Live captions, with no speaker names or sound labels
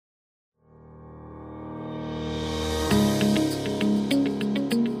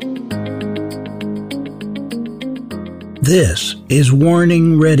This is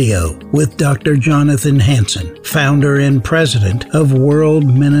Warning Radio with Dr. Jonathan Hansen, founder and president of World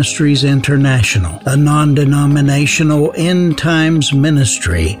Ministries International, a non-denominational end times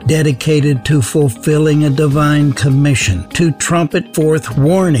ministry dedicated to fulfilling a divine commission to trumpet forth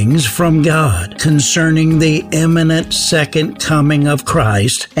warnings from God concerning the imminent second coming of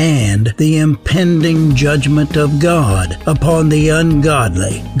Christ and the impending judgment of God upon the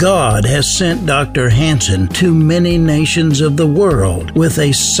ungodly. God has sent Dr. Hansen to many nations of the world with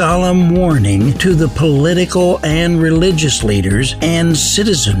a solemn warning to the political and religious leaders and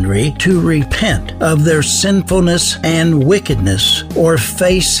citizenry to repent of their sinfulness and wickedness or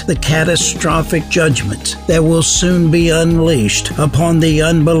face the catastrophic judgments that will soon be unleashed upon the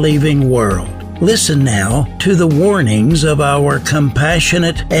unbelieving world. Listen now to the warnings of our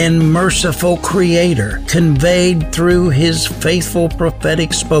compassionate and merciful Creator, conveyed through His faithful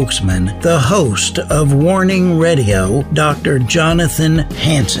prophetic spokesman, the host of Warning Radio, Dr. Jonathan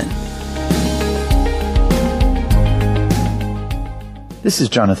Hansen. This is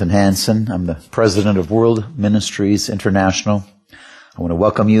Jonathan Hansen. I'm the president of World Ministries International. I want to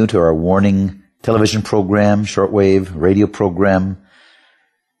welcome you to our Warning television program, shortwave radio program.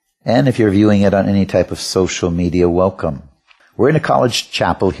 And if you're viewing it on any type of social media, welcome. We're in a college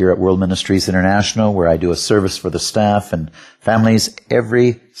chapel here at World Ministries International where I do a service for the staff and families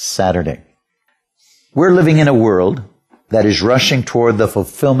every Saturday. We're living in a world that is rushing toward the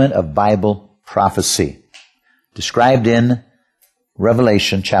fulfillment of Bible prophecy, described in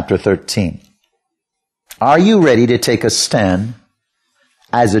Revelation chapter 13. Are you ready to take a stand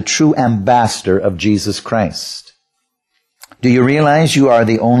as a true ambassador of Jesus Christ? Do you realize you are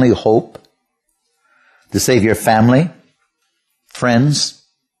the only hope to save your family, friends,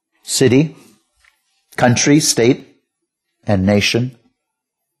 city, country, state, and nation?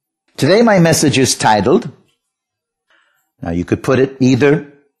 Today my message is titled, now you could put it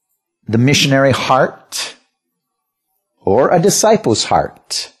either the missionary heart or a disciple's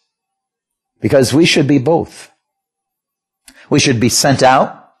heart, because we should be both. We should be sent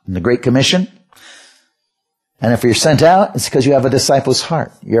out in the Great Commission. And if you're sent out, it's because you have a disciple's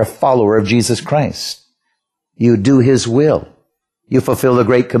heart. You're a follower of Jesus Christ. You do His will. You fulfill the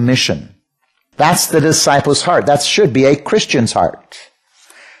Great Commission. That's the disciple's heart. That should be a Christian's heart.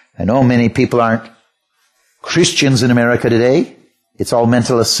 I know many people aren't Christians in America today. It's all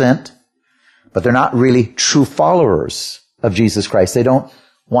mental assent. But they're not really true followers of Jesus Christ. They don't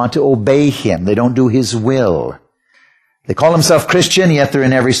want to obey Him. They don't do His will. They call themselves Christian, yet they're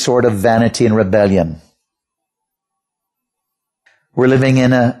in every sort of vanity and rebellion. We're living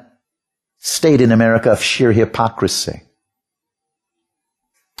in a state in America of sheer hypocrisy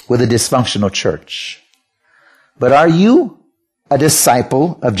with a dysfunctional church. But are you a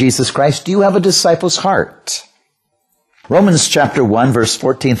disciple of Jesus Christ? Do you have a disciple's heart? Romans chapter 1, verse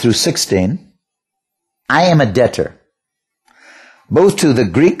 14 through 16. I am a debtor, both to the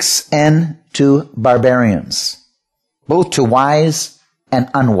Greeks and to barbarians, both to wise and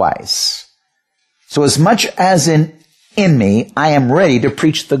unwise. So as much as in me, I am ready to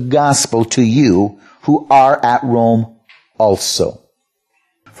preach the gospel to you who are at Rome also.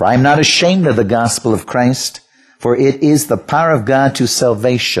 For I am not ashamed of the gospel of Christ, for it is the power of God to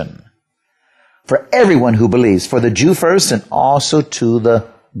salvation for everyone who believes, for the Jew first and also to the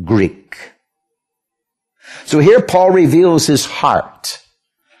Greek. So here Paul reveals his heart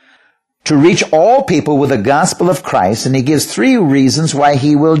to reach all people with the gospel of Christ, and he gives 3 reasons why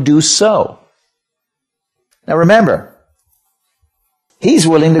he will do so. Now remember, he's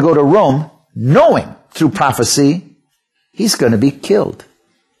willing to go to Rome knowing through prophecy he's going to be killed.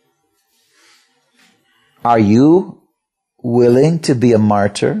 Are you willing to be a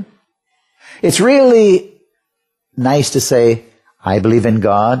martyr? It's really nice to say, I believe in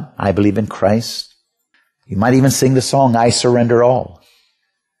God, I believe in Christ. You might even sing the song, I surrender all.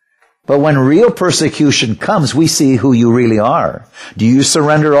 But when real persecution comes, we see who you really are. Do you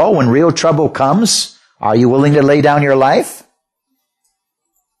surrender all? When real trouble comes, are you willing to lay down your life?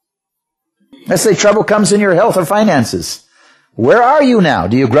 Let's say trouble comes in your health or finances. Where are you now?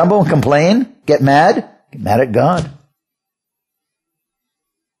 Do you grumble and complain? Get mad? Get mad at God.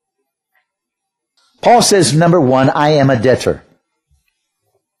 Paul says, number 1, I am a debtor.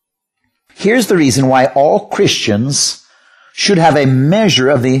 Here's the reason why all Christians should have a measure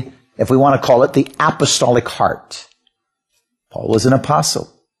of the, if we want to call it, the apostolic heart. Paul was an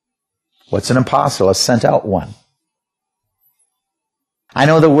apostle. What's an apostle? A sent out one. I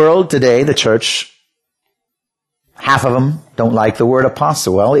know the world today, the church, half of them don't like the word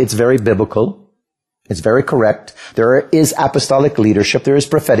apostle. Well, it's very biblical. It's very correct. There is apostolic leadership. There is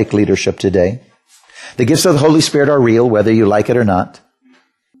prophetic leadership today. The gifts of the Holy Spirit are real, whether you like it or not.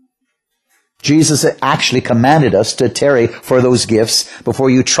 Jesus actually commanded us to tarry for those gifts before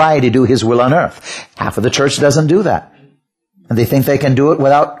you try to do His will on earth. Half of the church doesn't do that. And they think they can do it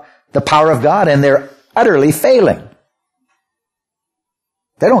without the power of God, and they're utterly failing.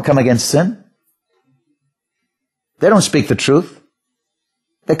 They don't come against sin. They don't speak the truth.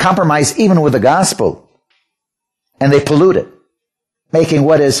 They compromise even with the gospel. And they pollute it, making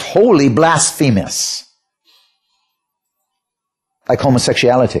what is holy blasphemous, like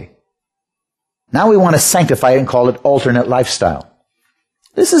homosexuality. Now we want to sanctify it and call it alternate lifestyle.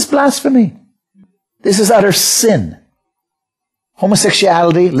 This is blasphemy. This is utter sin.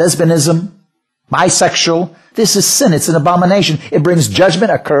 Homosexuality, lesbianism, bisexual, this is sin. It's an abomination. It brings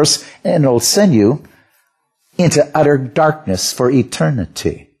judgment, a curse, and it'll send you into utter darkness for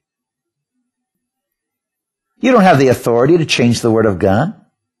eternity. You don't have the authority to change the Word of God,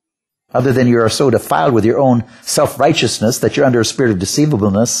 other than you are so defiled with your own self-righteousness that you're under a spirit of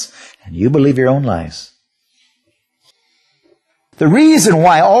deceivableness, and you believe your own lies. The reason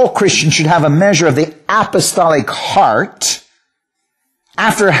why all Christians should have a measure of the apostolic heart,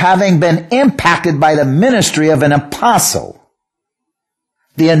 after having been impacted by the ministry of an apostle,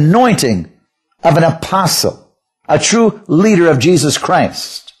 the anointing of an apostle, a true leader of Jesus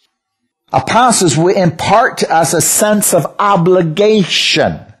Christ. Apostles will impart to us a sense of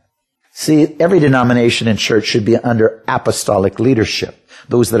obligation. See, every denomination in church should be under apostolic leadership,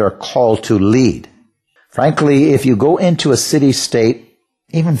 those that are called to lead. Frankly, if you go into a city, state,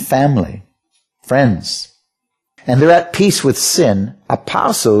 even family, friends, and they're at peace with sin,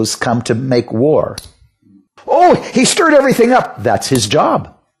 apostles come to make war. Oh, he stirred everything up. That's his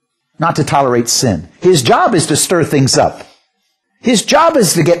job, not to tolerate sin. His job is to stir things up. His job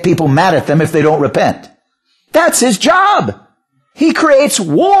is to get people mad at them if they don't repent. That's his job. He creates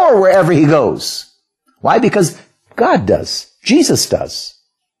war wherever he goes. Why? Because God does. Jesus does.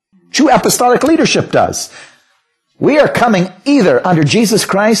 True apostolic leadership does. We are coming either under Jesus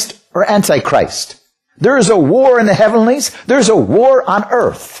Christ or Antichrist. There is a war in the heavenlies. There's a war on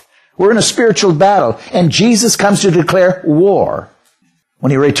earth. We're in a spiritual battle, and Jesus comes to declare war.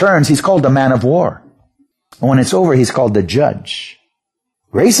 When he returns, he's called the man of war. And when it's over, he's called the judge.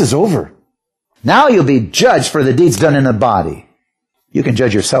 Grace is over. Now you'll be judged for the deeds done in the body. You can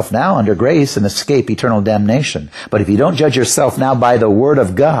judge yourself now under grace and escape eternal damnation. But if you don't judge yourself now by the Word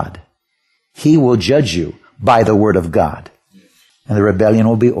of God, He will judge you by the Word of God. And the rebellion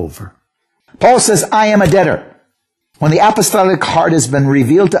will be over. Paul says, I am a debtor. When the apostolic heart has been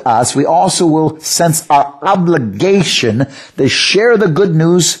revealed to us, we also will sense our obligation to share the good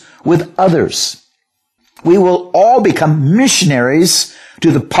news with others. We will all become missionaries to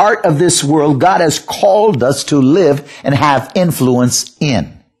the part of this world God has called us to live and have influence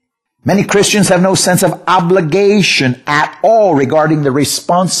in. Many Christians have no sense of obligation at all regarding the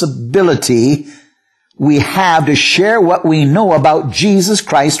responsibility we have to share what we know about Jesus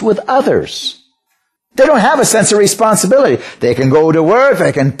Christ with others. They don't have a sense of responsibility. They can go to work,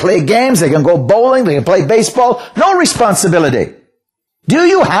 they can play games, they can go bowling, they can play baseball. No responsibility. Do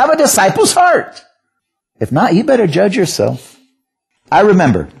you have a disciple's heart? If not, you better judge yourself. I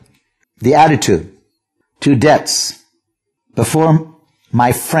remember the attitude to debts before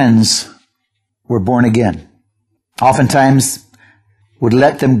my friends were born again. Oftentimes would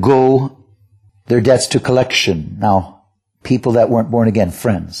let them go their debts to collection. Now, people that weren't born again,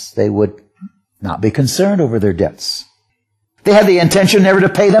 friends, they would not be concerned over their debts. They had the intention never to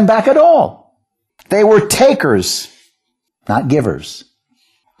pay them back at all. They were takers, not givers,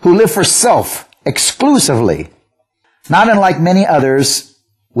 who lived for self exclusively, not unlike many others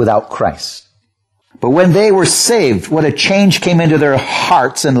without Christ. But when they were saved, what a change came into their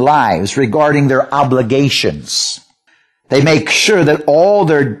hearts and lives regarding their obligations. They make sure that all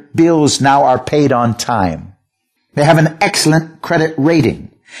their bills now are paid on time. They have an excellent credit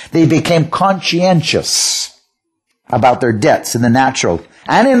rating. They became conscientious about their debts in the natural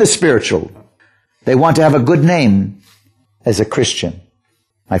and in the spiritual. They want to have a good name as a Christian.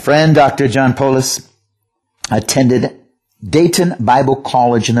 My friend, Dr. John Polis, attended Dayton Bible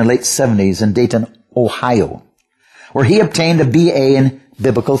College in the late 70s in Dayton, Ohio, where he obtained a BA in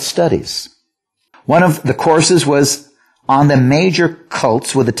Biblical Studies. One of the courses was on the major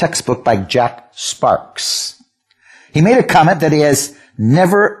cults with a textbook by Jack Sparks. He made a comment that he has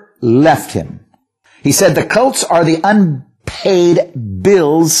never left him. He said, the cults are the unpaid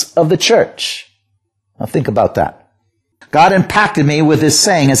bills of the church. Now think about that. God impacted me with this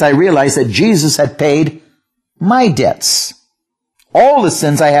saying as I realized that Jesus had paid my debts, all the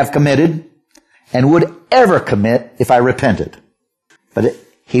sins I have committed and would ever commit if I repented. But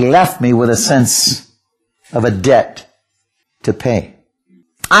he left me with a sense of a debt to pay.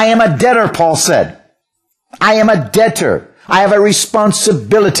 I am a debtor, Paul said. I am a debtor. I have a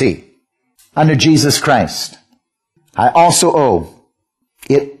responsibility under Jesus Christ. I also owe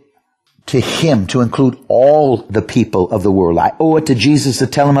it to Him to include all the people of the world. I owe it to Jesus to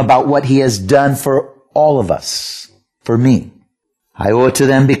tell Him about what He has done for all of us, for me. I owe it to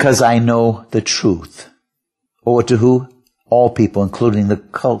them because I know the truth. Owe it to who? All people, including the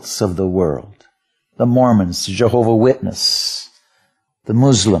cults of the world. The Mormons, the Jehovah's Witnesses, the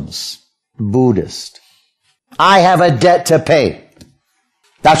Muslims, the Buddhists. I have a debt to pay.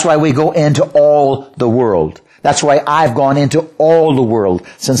 That's why we go into all the world. That's why I've gone into all the world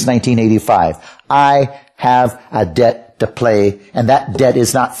since 1985. I have a debt to pay, and that debt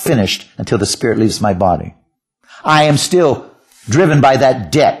is not finished until the Spirit leaves my body. I am still driven by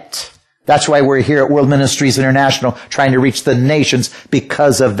that debt. That's why we're here at World Ministries International trying to reach the nations,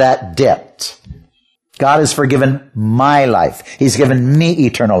 because of that debt. God has forgiven my life. He's given me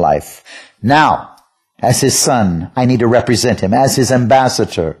eternal life. Now, as His son, I need to represent Him as His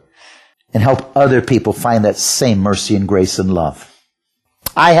ambassador and help other people find that same mercy and grace and love.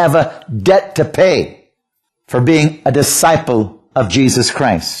 I have a debt to pay for being a disciple of Jesus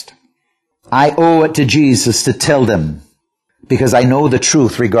Christ. I owe it to Jesus to tell them, because I know the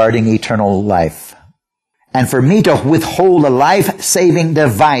truth regarding eternal life. And for me to withhold a life-saving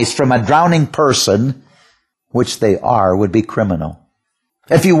device from a drowning person, which they are, would be criminal.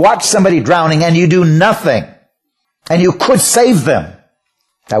 If you watch somebody drowning and you do nothing, and you could save them,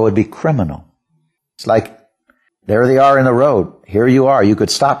 that would be criminal. It's like, there they are in the road. Here you are. You could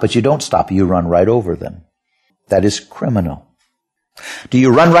stop, but you don't stop. You run right over them. That is criminal. Do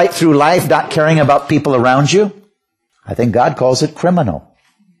you run right through life not caring about people around you? I think God calls it criminal.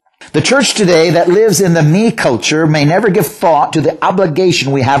 The church today that lives in the me culture may never give thought to the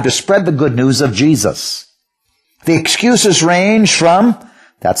obligation we have to spread the good news of Jesus. The excuses range from,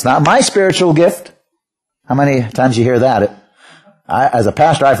 that's not my spiritual gift. How many times you hear that? As a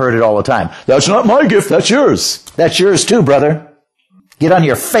pastor, I've heard it all the time. That's not my gift, that's yours. That's yours too, brother. Get on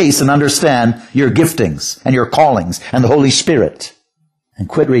your face and understand your giftings and your callings and the Holy Spirit. And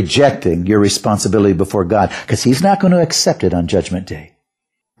quit rejecting your responsibility before God, because He's not going to accept it on Judgment Day.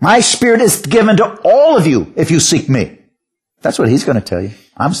 My Spirit is given to all of you if you seek me. That's what He's going to tell you.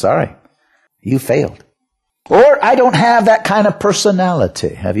 I'm sorry. You failed. Or, I don't have that kind of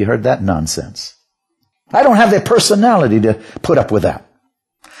personality. Have you heard that nonsense? I don't have the personality to put up with that.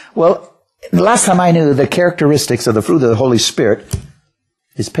 Well, the last time I knew the characteristics of the fruit of the Holy Spirit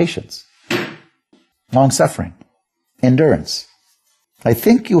is patience, long-suffering, endurance. I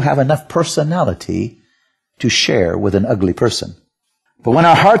think you have enough personality to share with an ugly person. But when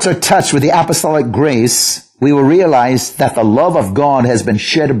our hearts are touched with the apostolic grace, we will realize that the love of God has been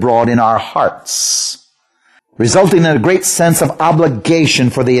shed abroad in our hearts, resulting in a great sense of obligation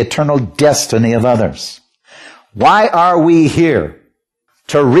for the eternal destiny of others. Why are we here?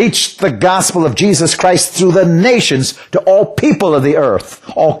 To reach the gospel of Jesus Christ through the nations to all people of the earth,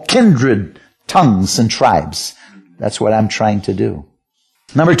 all kindred, tongues, and tribes. That's what I'm trying to do.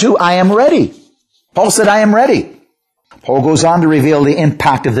 Number 2, I am ready. Paul said, I am ready. Paul goes on to reveal the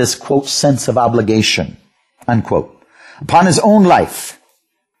impact of this, quote, sense of obligation, unquote, upon his own life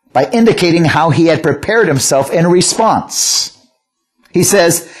by indicating how he had prepared himself in response. He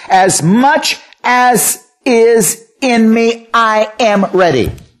says, as much as is in me, I am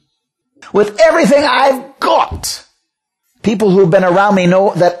ready. With everything I've got. People who've been around me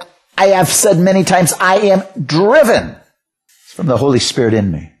know that I have said many times, I am driven from the Holy Spirit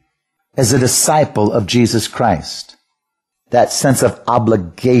in me as a disciple of Jesus Christ. That sense of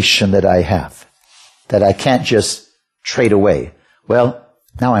obligation that I have, that I can't just trade away. Well,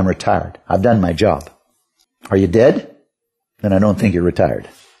 now I'm retired. I've done my job. Are you dead? Then I don't think you're retired.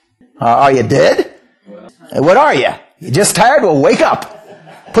 Are you dead? What are you? You just tired? Well, wake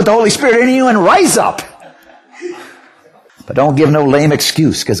up. Put the Holy Spirit in you and rise up. But don't give no lame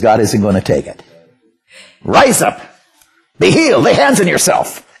excuse, because God isn't going to take it. Rise up. Be healed. Lay hands on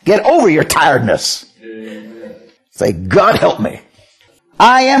yourself. Get over your tiredness. Amen. Say, God help me.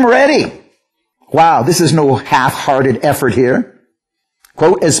 I am ready. Wow, this is no half-hearted effort here.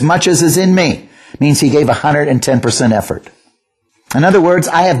 Quote, as much as is in me, means he gave 110% effort. In other words,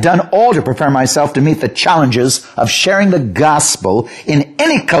 I have done all to prepare myself to meet the challenges of sharing the gospel in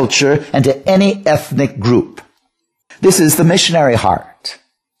any culture and to any ethnic group. This is the missionary heart.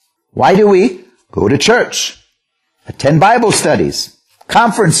 Why do we go to church, attend Bible studies,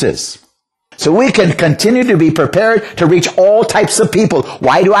 conferences, so we can continue to be prepared to reach all types of people?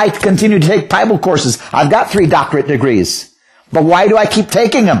 Why do I continue to take Bible courses? I've got 3 doctorate degrees. But why do I keep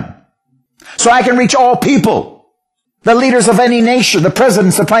taking them? So I can reach all people. The leaders of any nation, the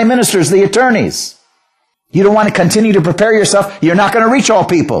presidents, the prime ministers, the attorneys. You don't want to continue to prepare yourself. You're not going to reach all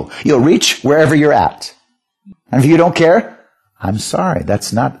people. You'll reach wherever you're at. And if you don't care, I'm sorry.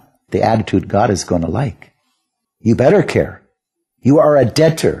 That's not the attitude God is going to like. You better care. You are a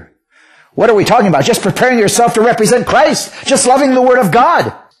debtor. What are we talking about? Just preparing yourself to represent Christ. Just loving the Word of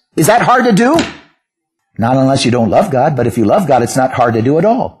God. Is that hard to do? Not unless you don't love God, but if you love God, it's not hard to do at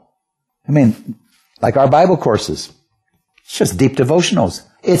all. I mean, like our Bible courses. It's just deep devotionals.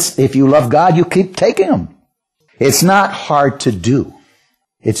 It's, if you love God, you keep taking them. It's not hard to do.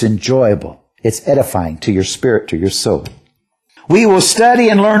 It's enjoyable. It's edifying to your spirit, to your soul. We will study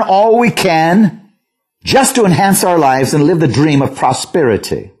and learn all we can just to enhance our lives and live the dream of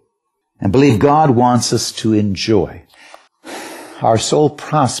prosperity and believe God wants us to enjoy. Our soul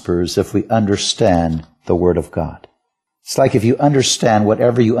prospers if we understand the Word of God. It's like if you understand,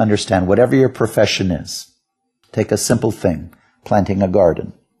 whatever your profession is. Take a simple thing, planting a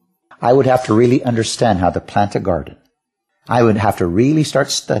garden. I would have to really understand how to plant a garden. I would have to really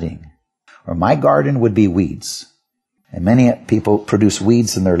start studying, or my garden would be weeds. And many people produce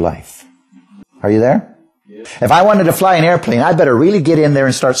weeds in their life. Are you there? Yeah. If I wanted to fly an airplane, I'd better really get in there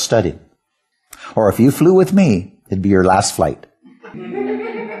and start studying. Or if you flew with me, it'd be your last flight.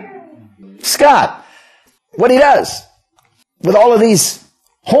 Scott, what he does with all of these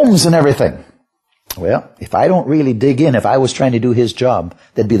homes and everything. Well, if I don't really dig in, if I was trying to do his job,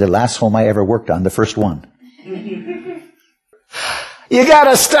 that'd be the last home I ever worked on, the first one. You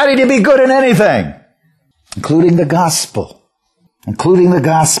gotta study to be good in anything, including the gospel. Including the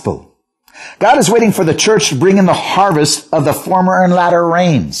gospel. God is waiting for the church to bring in the harvest of the former and latter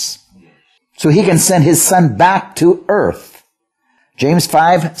rains, so He can send His Son back to earth. James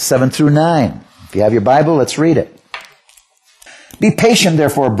 5, 7 through 9. If you have your Bible, let's read it. Be patient,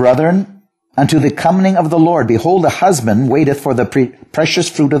 therefore, brethren, unto the coming of the Lord. Behold, the husband waiteth for the precious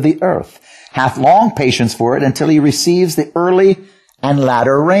fruit of the earth, hath long patience for it, until he receives the early and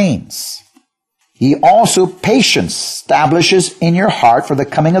latter rains. Ye also patience establishes in your heart, for the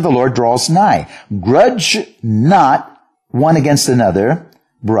coming of the Lord draws nigh. Grudge not one against another,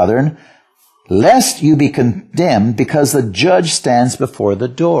 brethren, lest you be condemned, because the judge stands before the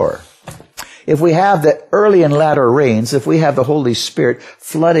door. If we have the early and latter rains, if we have the Holy Spirit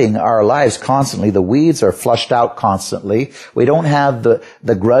flooding our lives constantly, the weeds are flushed out constantly, we don't have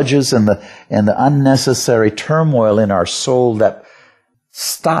the grudges and the unnecessary turmoil in our soul that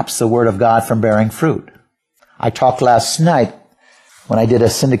stops the Word of God from bearing fruit. I talked last night when I did a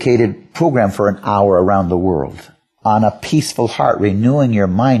syndicated program for an hour around the world on a peaceful heart, renewing your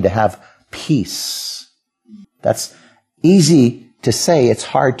mind to have peace. That's easy to say, it's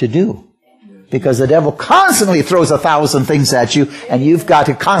hard to do. Because the devil constantly throws 1,000 things at you, and you've got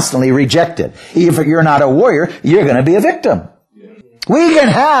to constantly reject it. If you're not a warrior, you're going to be a victim. We can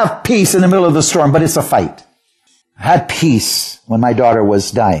have peace in the middle of the storm, but it's a fight. I had peace when my daughter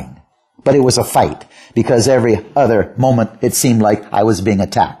was dying, but it was a fight, because every other moment it seemed like I was being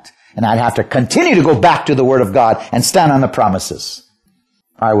attacked. And I'd have to continue to go back to the Word of God and stand on the promises.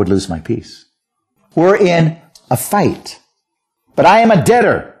 I would lose my peace. We're in a fight. But I am a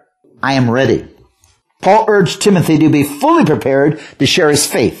debtor. I am ready. Paul urged Timothy to be fully prepared to share his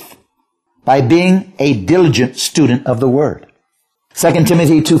faith by being a diligent student of the Word. 2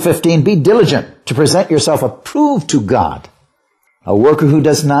 Timothy 2:15, be diligent to present yourself approved to God, a worker who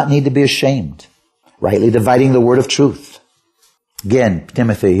does not need to be ashamed, rightly dividing the word of truth. Again,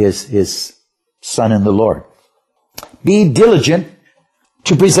 Timothy, his son in the Lord. Be diligent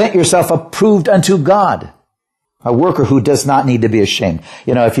to present yourself approved unto God, a worker who does not need to be ashamed.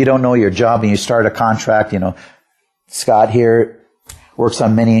 You know, if you don't know your job and you start a contract, Scott here works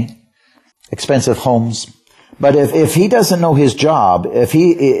on many expensive homes. But if he doesn't know his job, if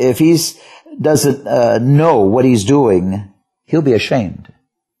he doesn't know what he's doing, he'll be ashamed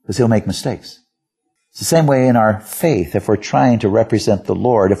because he'll make mistakes. It's the same way in our faith. If we're trying to represent the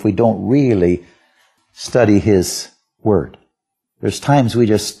Lord, if we don't really study His Word, there's times we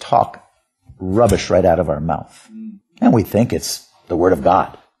just talk rubbish right out of our mouth. And we think it's the Word of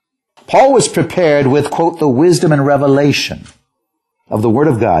God. Paul was prepared with, quote, the wisdom and revelation of the Word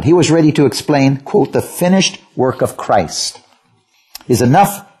of God. He was ready to explain, quote, the finished work of Christ. Is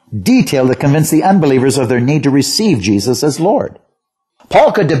enough detail to convince the unbelievers of their need to receive Jesus as Lord.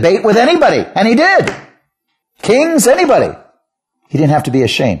 Paul could debate with anybody, and he did. Kings, anybody. He didn't have to be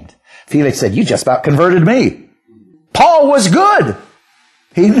ashamed. Felix said, you just about converted me. Paul was good.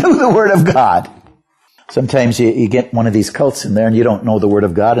 He knew the Word of God. Sometimes you get one of these cults in there and you don't know the Word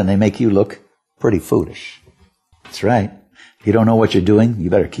of God and they make you look pretty foolish. That's right. You don't know what you're doing? You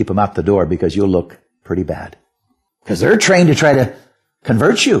better keep them out the door because you'll look pretty bad. Because they're trained to try to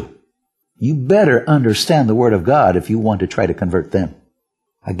convert you. You better understand the Word of God if you want to try to convert them.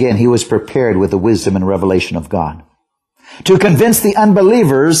 Again, he was prepared with the wisdom and revelation of God to convince the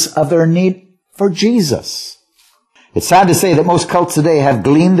unbelievers of their need for Jesus. It's sad to say that most cults today have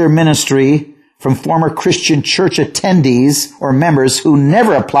gleaned their ministry from former Christian church attendees or members who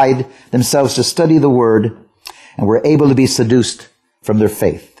never applied themselves to study the Word and were able to be seduced from their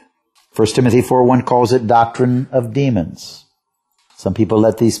faith. 1 Timothy 4:1 calls it doctrine of demons. Some people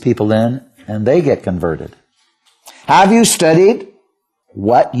let these people in and they get converted. Have you studied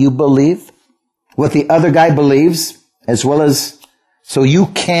what you believe, what the other guy believes, as well as so you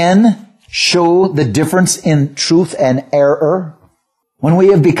can show the difference in truth and error? When we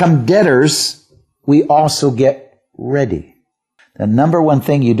have become debtors, we also get ready. The number one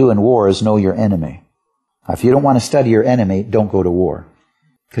thing you do in war is know your enemy. If you don't want to study your enemy, don't go to war,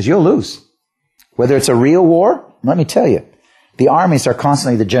 because you'll lose. Whether it's a real war, let me tell you, the armies are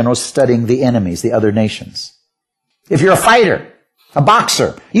constantly, the generals, studying the enemies, the other nations. If you're a fighter, a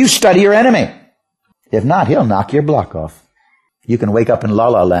boxer, you study your enemy. If not, he'll knock your block off. You can wake up in La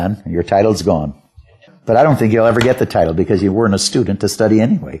La Land and your title's gone. But I don't think you'll ever get the title because you weren't a student to study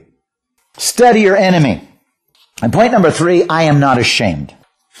anyway. Study your enemy. And point number 3, I am not ashamed.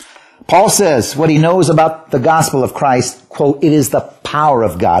 Paul says what he knows about the gospel of Christ, quote, it is the power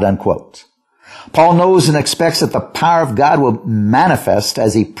of God, unquote. Paul knows and expects that the power of God will manifest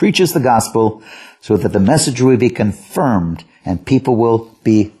as he preaches the gospel so that the message will be confirmed and people will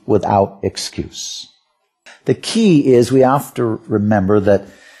be without excuse. The key is we have to remember that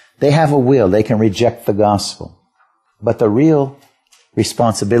they have a will. They can reject the gospel. But the real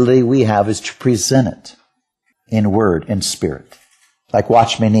responsibility we have is to present it in word and spirit. Like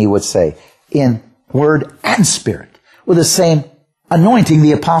Watchman Nee would say, in word and spirit, with the same anointing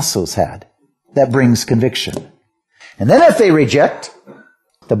the apostles had that brings conviction. And then if they reject,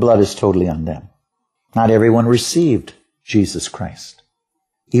 the blood is totally on them. Not everyone received Jesus Christ.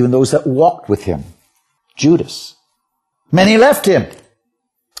 Even those that walked with him. Judas. Many left him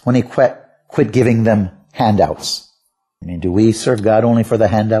when he quit giving them handouts. I mean, do we serve God only for the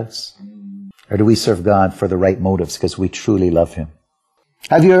handouts? Or do we serve God for the right motives because we truly love him?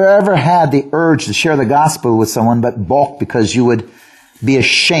 Have you ever had the urge to share the gospel with someone but balked because you would be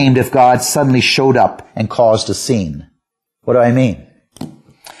ashamed if God suddenly showed up and caused a scene? What do I mean?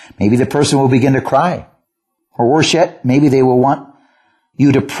 Maybe the person will begin to cry. Or worse yet, maybe they will want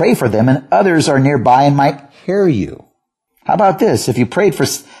you to pray for them and others are nearby and might hear you. How about this? If you prayed for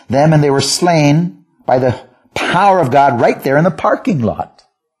them and they were slain by the power of God right there in the parking lot.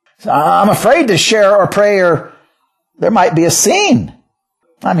 So I'm afraid to share or pray or there might be a scene.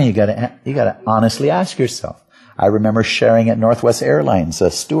 I mean, you gotta honestly ask yourself. I remember sharing at Northwest Airlines, a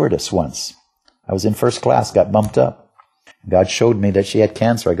stewardess once. I was in first class, got bumped up. God showed me that she had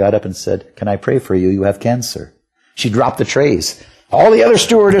cancer. I got up and said, can I pray for you? You have cancer. She dropped the trays. All the other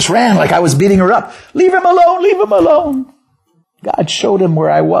stewardess ran like I was beating her up. Leave him alone, leave him alone. God showed him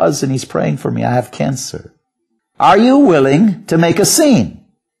where I was and he's praying for me. I have cancer. Are you willing to make a scene?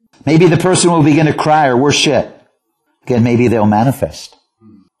 Maybe the person will begin to cry or worse yet. Again, maybe they'll manifest.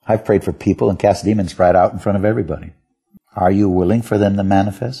 I've prayed for people and cast demons right out in front of everybody. Are you willing for them to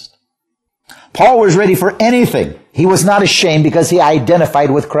manifest? Paul was ready for anything. He was not ashamed because he identified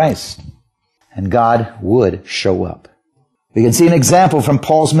with Christ. And God would show up. We can see an example from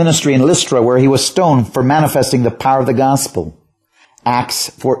Paul's ministry in Lystra where he was stoned for manifesting the power of the gospel. Acts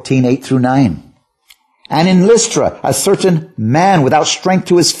 14:8-9. And in Lystra, a certain man without strength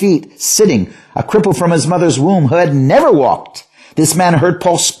to his feet, sitting, a cripple from his mother's womb, who had never walked. This man heard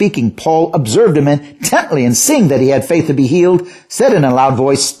Paul speaking. Paul observed him intently, and seeing that he had faith to be healed, said in a loud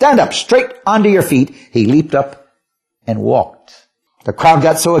voice, stand up, straight onto your feet. He leaped up and walked. The crowd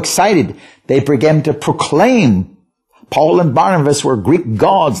got so excited, they began to proclaim Paul and Barnabas were Greek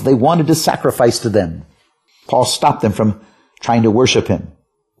gods. They wanted to sacrifice to them. Paul stopped them from trying to worship him.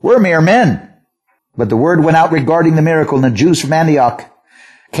 We're mere men. But the word went out regarding the miracle, and the Jews from Antioch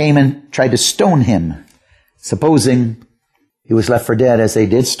came and tried to stone him, supposing he was left for dead, as they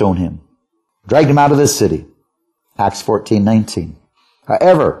did stone him. Dragged him out of the city. Acts 14:19.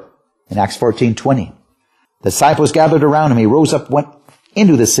 However, in Acts 14:20, the disciples gathered around him. He rose up, went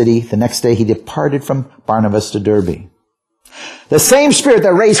into the city. The next day he departed from Barnabas to Derbe. The same Spirit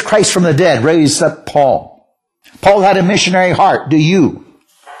that raised Christ from the dead raised up Paul. Paul had a missionary heart. Do you?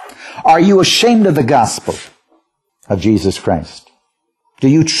 Are you ashamed of the gospel of Jesus Christ? Do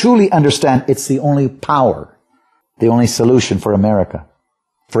you truly understand it's the only power, the only solution for America,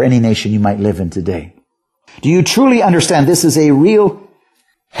 for any nation you might live in today? Do you truly understand this is a real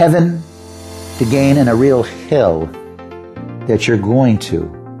heaven to gain and a real hell that you're going to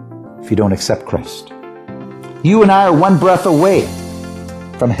if you don't accept Christ? You and I are one breath away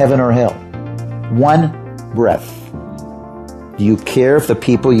from heaven or hell. One breath. Do you care if the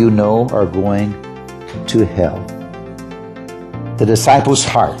people you know are going to hell? The disciples'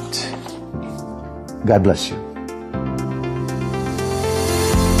 heart. God bless you.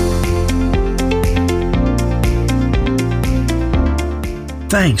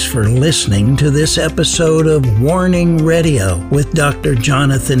 Thanks for listening to this episode of Warning Radio with Dr.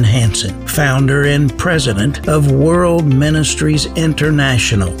 Jonathan Hansen, founder and president of World Ministries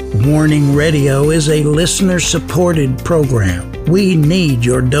International. Warning Radio is a listener-supported program. We need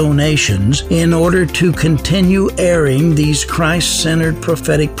your donations in order to continue airing these Christ-centered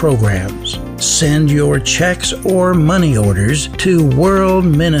prophetic programs. Send your checks or money orders to World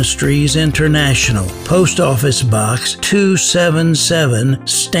Ministries International, Post Office Box 277,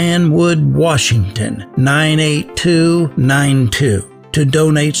 Stanwood, Washington, 98292. To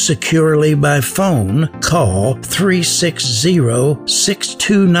donate securely by phone, call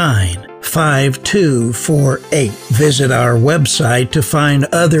 360-629-5248. Visit our website to find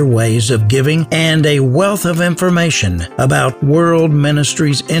other ways of giving and a wealth of information about World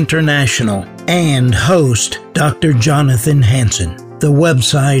Ministries International and host Dr. Jonathan Hansen. The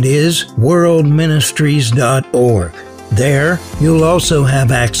website is worldministries.org. There, you'll also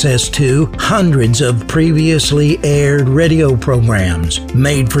have access to hundreds of previously aired radio programs,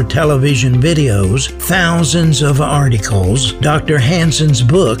 made for television videos, thousands of articles, Dr. Hansen's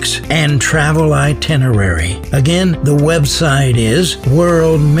books, and travel itinerary. Again, the website is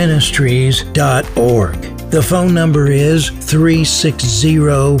worldministries.org. The phone number is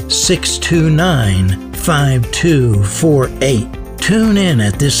 360-629-5248. Tune in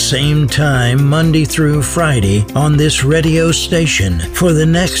at this same time, Monday through Friday, on this radio station for the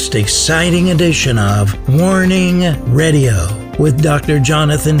next exciting edition of Warning Radio with Dr.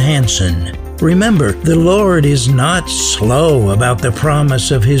 Jonathan Hansen. Remember, the Lord is not slow about the promise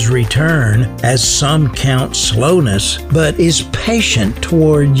of His return, as some count slowness, but is patient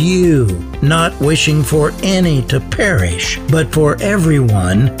toward you, not wishing for any to perish, but for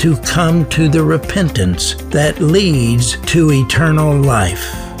everyone to come to the repentance that leads to eternal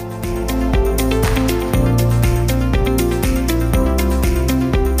life.